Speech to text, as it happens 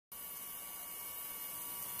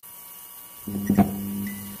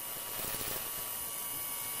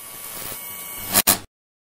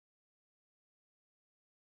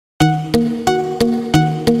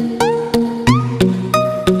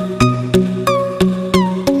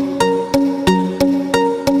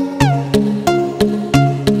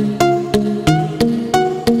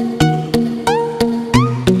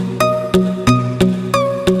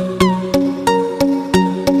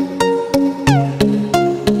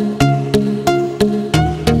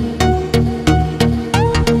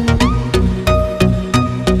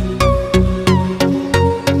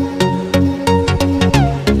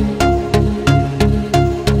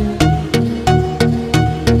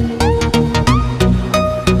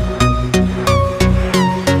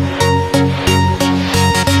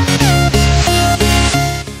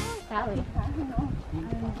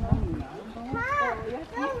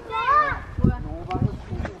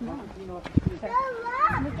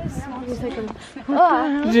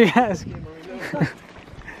Did you ask?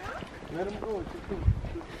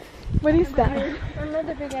 What is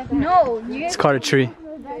that? No, It's called a tree.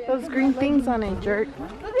 Those green things on it, jerk.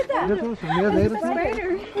 look at that.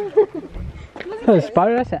 Spider. Oh, a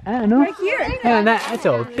spider? That's an ant, no? Right here. Yeah, that's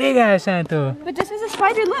a big ass ant though. But this is a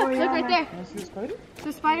spider. Look, look right there.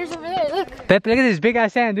 The spider's over there. Look. Pepe, look at this big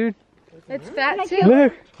ass ant, dude. It's fat too.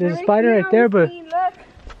 Look, there's a spider right there, but.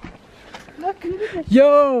 Look.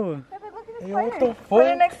 Yo! Look at the spider. Put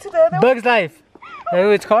it next to the other one. Bug's Life. That's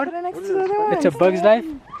what it's called? Put it next to the other one. It's a Bug's Life?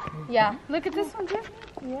 Yeah. Look at this one too.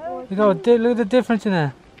 Look at the difference in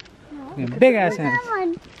that. Big ass ants.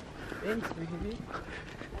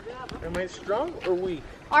 Am I strong or weak?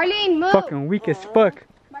 Arlene, move. Fucking weak as fuck.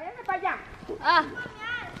 Ah.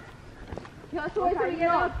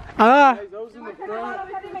 Ah! Those in the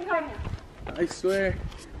front. I swear.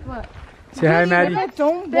 Say hi, Maddie.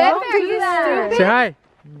 Don't Pepe, walk are you stupid? Say hi.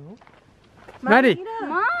 Maddie.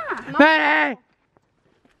 Mom. Maddie!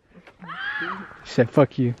 She said,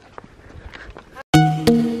 fuck you.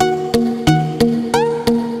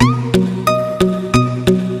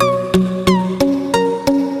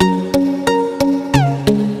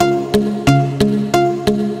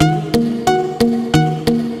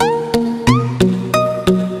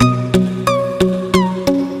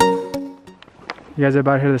 You guys are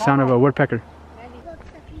about to hear the sound of a woodpecker.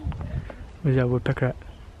 Where's that woodpecker at?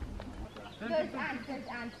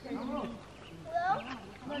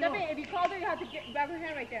 If you called her, you have to grab her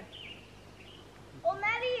hand right there. Oh,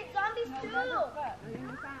 Maddie, it's zombies too.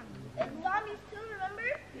 It's zombies too, remember?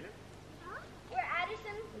 Huh? Where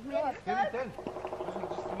Addison gets stuck?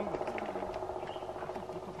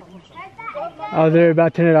 Oh, they're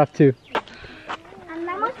about to turn it off too.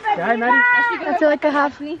 Hi, Maddie. I feel like I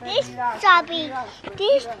have. This zombie,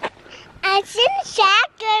 this, I shouldn't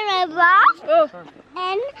shack in my box,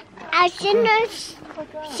 and I shouldn't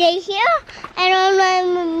stay here, and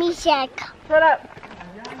I'm on me shack. Shut up.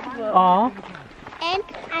 Aw. And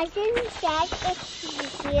I shouldn't shack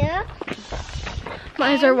here.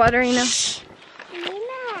 My eyes are watering now.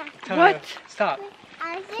 Nina, What? Stop.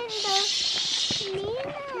 I shouldn't Nina,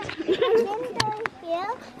 I shouldn't go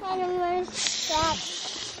here, and I'm on shack.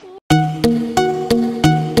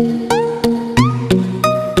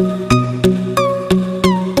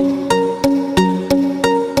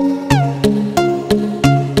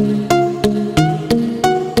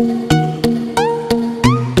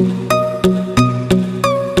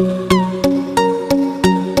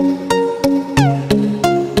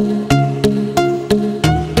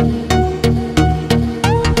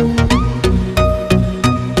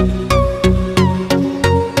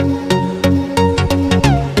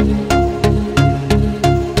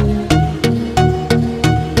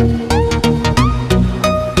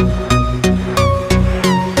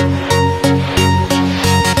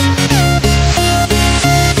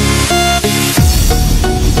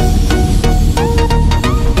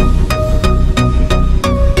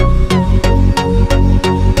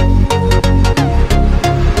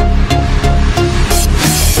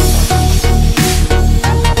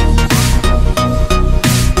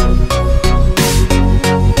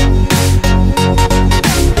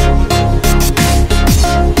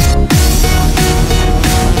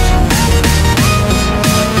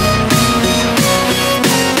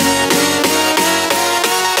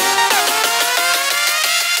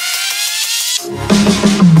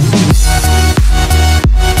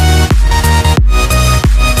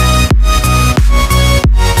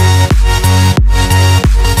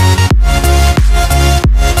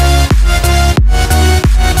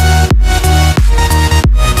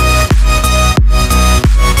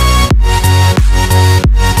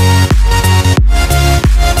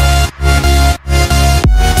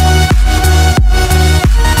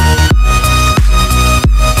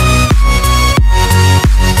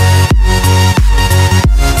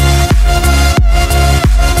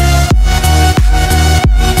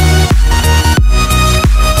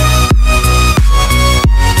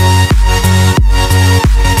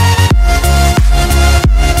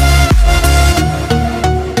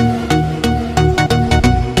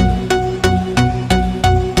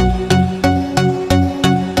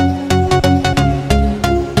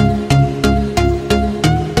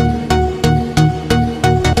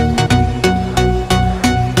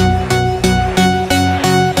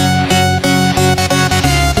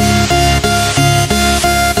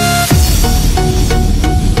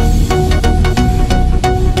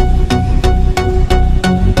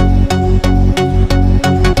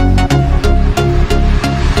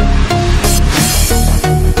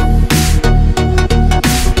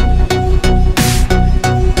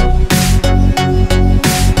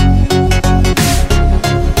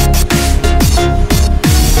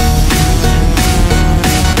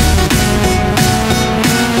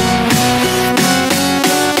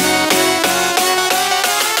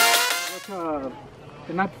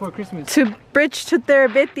 for Christmas. To bridge to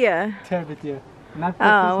Terabithia. Terabithia. Not for Oh,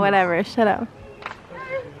 Christmas. whatever. Shut up.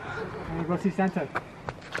 I'm gonna go see Santa.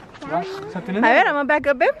 What? Something in A there? ver, I'm gonna back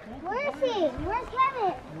up, babe. Where is he? Where's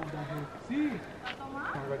Kevin? See.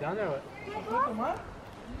 Wanna go down there or what?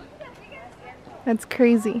 That's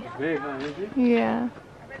crazy. It's big, huh? Is it? Yeah.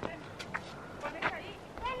 Can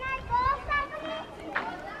I go, Stephanie?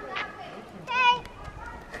 Hey.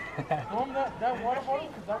 Throw him that water bottle,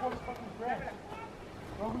 because that water's fucking fresh.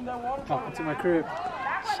 Throw him that water Oh, bottle. it's in my crib.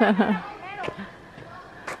 Shut up.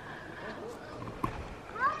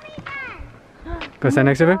 Go stand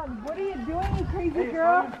next to him. What are you doing, you crazy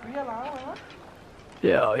girl?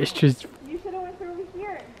 Yo, it's just You should have went through over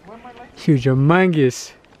here. huge,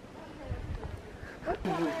 humongous.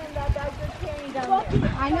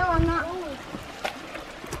 I know I'm not.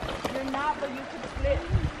 You're not, but you could split.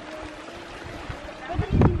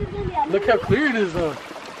 Look how clear it is, though.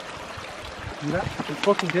 Mira, it's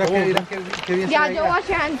fucking cold. Mira qué bien se Yeah, ve don't allá. wash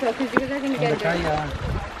your hands though, because you guys are gonna get Acá dirty. ya.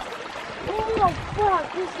 Oh, fuck.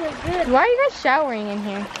 This is good. Why are you guys showering in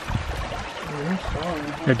here?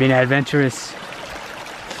 They're being adventurous.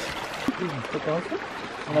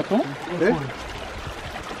 ¿La tú?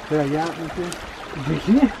 Pero allá, ¿de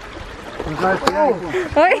qué?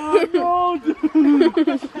 Ay.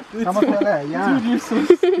 Estamos fuera de allá.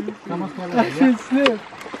 Estamos fuera de allá.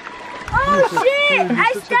 Oh, shit.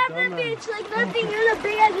 I stabbed a bitch like nothing. You're the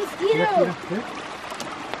big ass mosquito.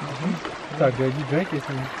 It's all good. You drank this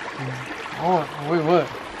one. Oh, wait, what?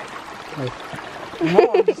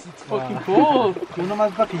 No, it's fucking cold. Tú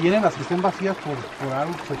nomás para que llenen las que estén vacías por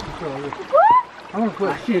algo chiquito o algo. Vámonos,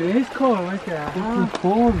 pues. Shit, it is cold right there. It's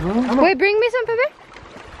cold, bro. Wait, bring me some, Pepe.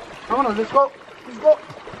 Vámonos, let's go. Let's go.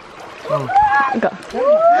 Oh,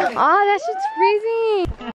 that shit's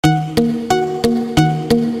freezing.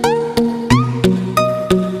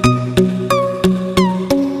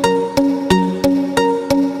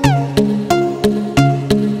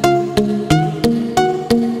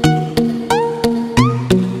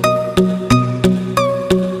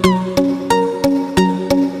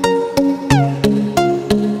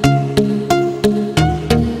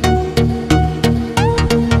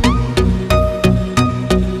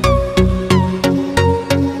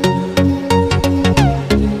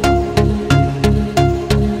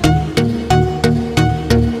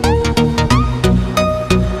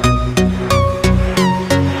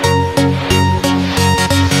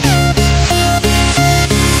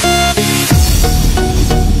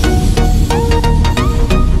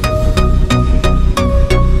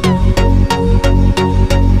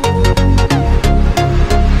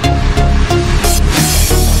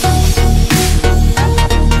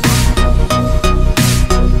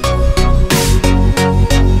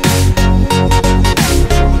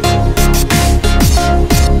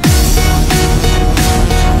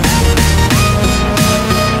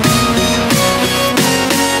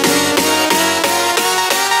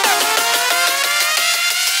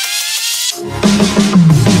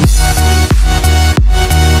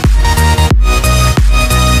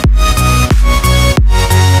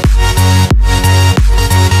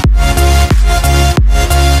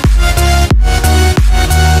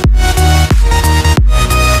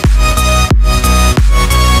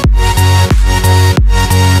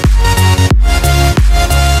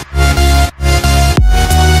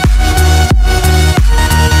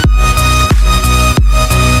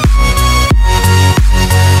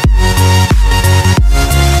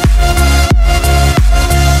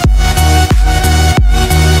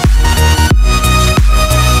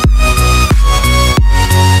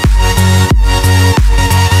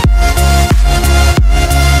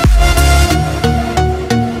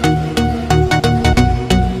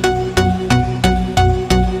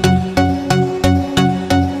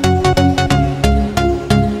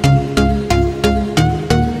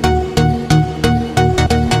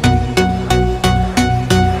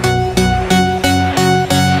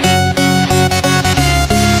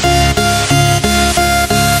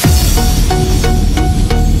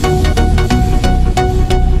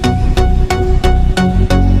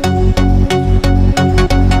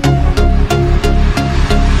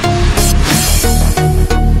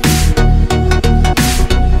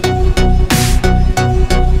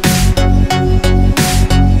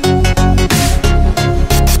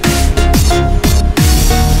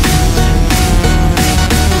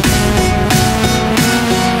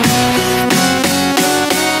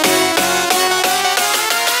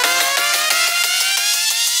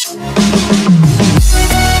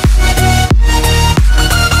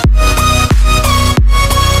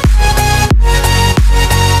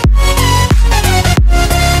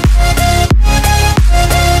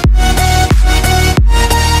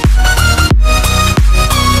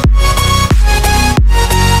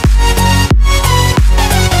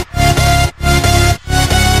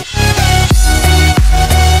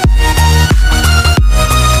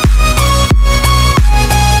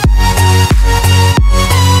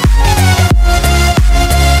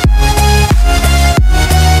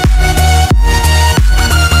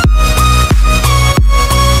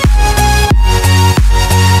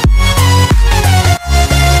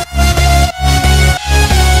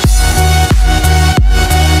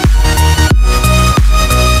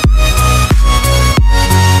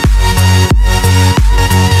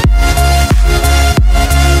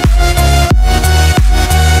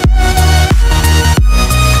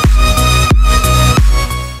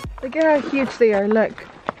 Look at how huge they are. Look.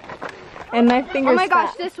 And my fingers. Oh my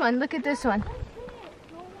gosh, this one. Look at this one.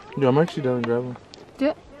 Yeah, I'm actually down and grab them. Do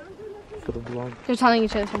it. For the vlog. They're telling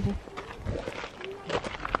each other something.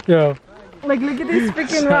 Yo. Like, look at this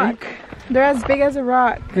freaking rock. They're as big as a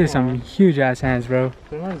rock. There's some huge ass hands, bro.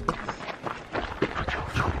 They're not as big.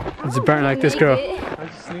 It's burnt like this girl. I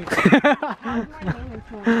just sneaked.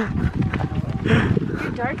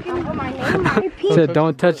 You're darkening my name. Said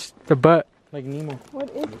don't touch the butt. Like Nemo. What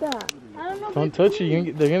is that? I don't know. Don't touch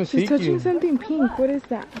it. They're gonna She's seek touching you. something pink. What is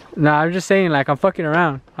that? Nah, I'm just saying, like, I'm fucking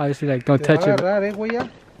around. Obviously, like, don't touch it. Abba,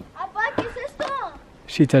 ¿qué es esto?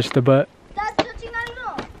 She touched the butt. ¿Estás touching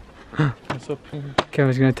algo? What's up, pink?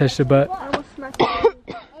 Kevin's gonna touch the butt. I will smack you. Oh,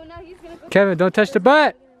 now he's gonna go. Kevin, don't touch the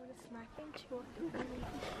butt.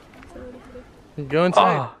 Go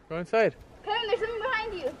inside. Oh. Go inside. Kevin, there's something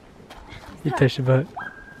behind you. You touched the butt.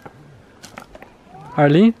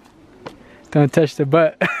 Arlene, don't touch the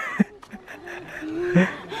butt.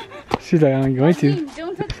 She's like, I'm going to.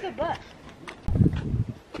 Don't touch the butt.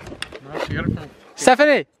 No, she got it from.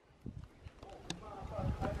 Stephanie!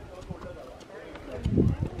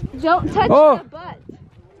 Don't touch Oh. the butt.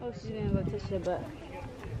 Oh, she's gonna go touch the butt.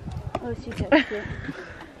 Oh, she touched it.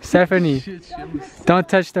 Stephanie, don't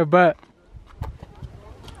touch the butt.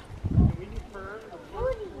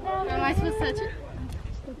 Am I supposed to touch it?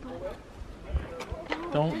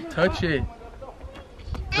 Don't touch it.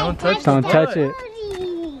 Don't touch Don't touch it.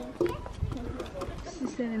 She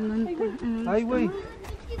said it. Ay, güey.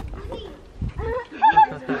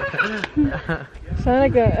 Sound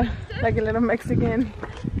like a little Mexican.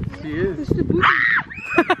 She is. I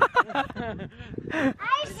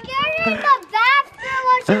scared her in the bathroom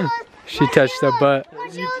when she was. She touched the butt.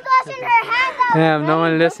 When she was washing her hands. Damn, no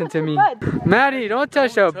one listened to me. Maddie, don't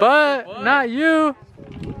touch the butt. Not you.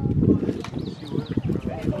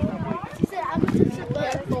 She said, I'm gonna touch the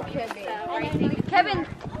butt. Kevin,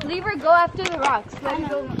 leave her go after the rocks. Let her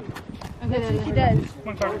go. That's what she does.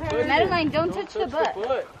 Madeline, don't touch the butt.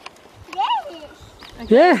 Yes.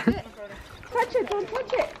 Yeah. Touch it. Don't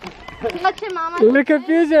touch it. Touch it, Mama. Look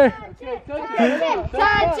confuse her. Touch it, touch it,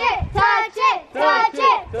 touch it, touch it,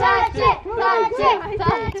 touch it,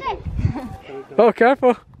 touch it. Oh,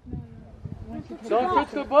 careful. Don't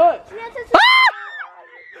touch the butt.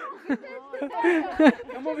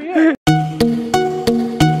 Come over here.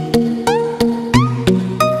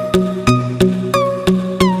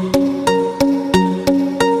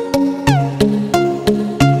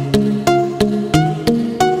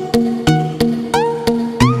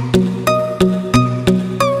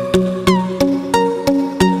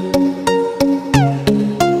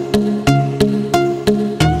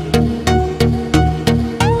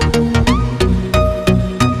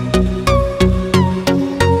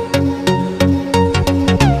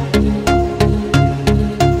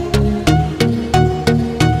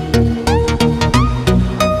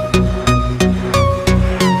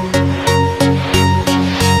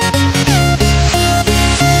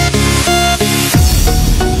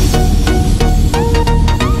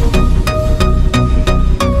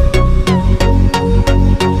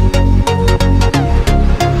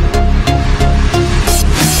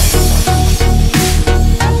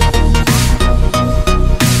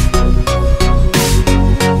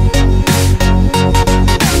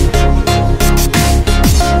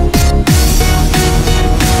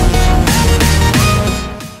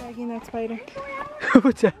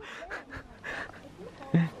 What's that?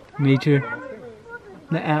 Nature.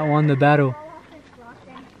 The ant won the battle.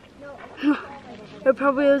 It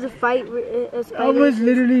probably was a fight. A spider. I was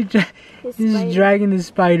literally just dragging the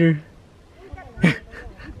spider.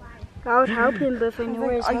 I would help him, but if I knew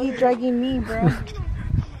where his Are you dragging me, bro?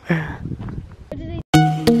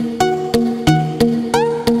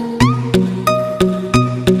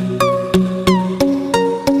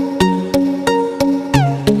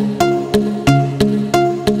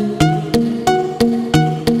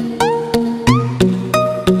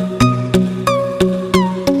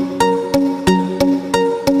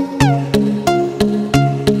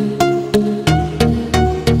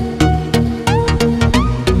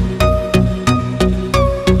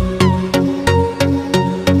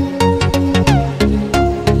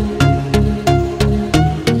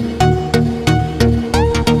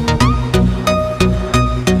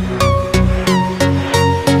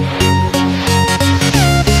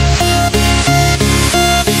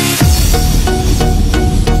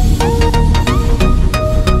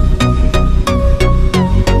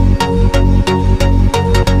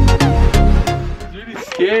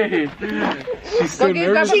 She's so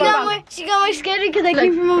nervous. She got more scared because I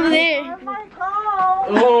came from over there. Oh my God.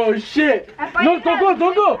 Oh shit! No, don't go,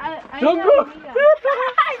 don't go! Don't go!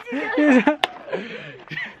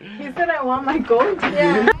 He said I want my gold.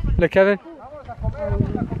 Yeah. Look, Kevin.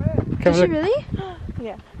 Did she really?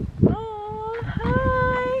 Yeah. Oh,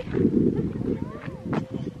 hi.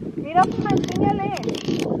 Mira, pues enséñale.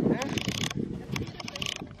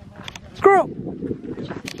 Squirrel!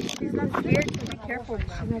 She's not scared, so be careful.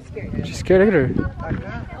 She's not scared. She's scared, look at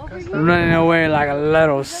her. I'm running away like a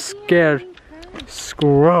little scared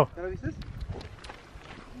squirrel.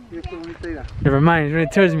 Never mind, it's running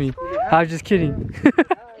towards me. I was just kidding.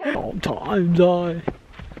 Sometimes I...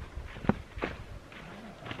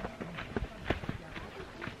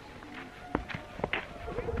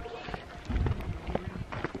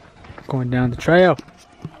 Going down the trail.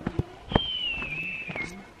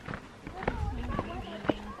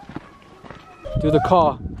 Do the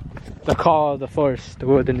call of the forest, the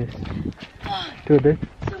wilderness. Do it, babe.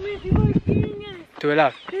 So many people are seeing it. Do it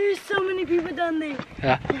loud. There's so many people down there.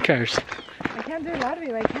 Yeah, who cares? I can't do it loud of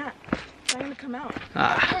you. I can't. It's not gonna come out.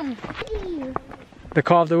 Ah. The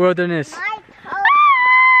call of the wilderness.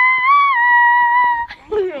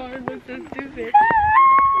 That's so stupid.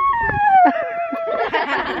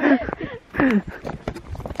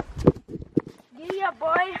 Giddy up,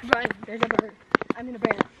 boy. Run. There's a bird. I mean a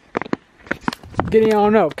bear. Getting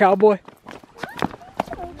on up, cowboy.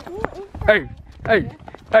 Hey, hey,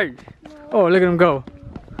 hey. Oh, look at him go.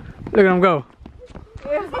 Look at him go.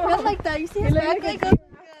 Just like that. You see his back like that?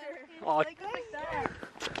 Oh,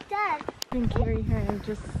 Dad. You can carry her and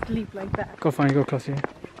just sleep like that. go find, go closer.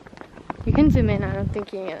 You can zoom in. I don't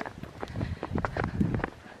think you can.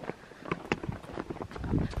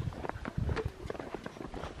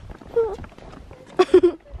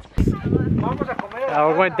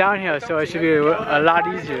 We're going downhill, so it should be a lot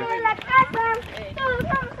easier.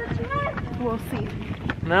 We'll see.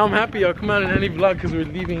 Now I'm happy I'll come out in any vlog because we're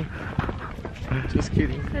leaving. Just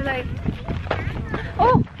kidding. They're like,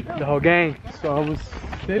 The whole gang. So I was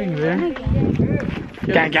sitting there.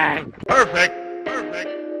 Gang, gang. Perfect.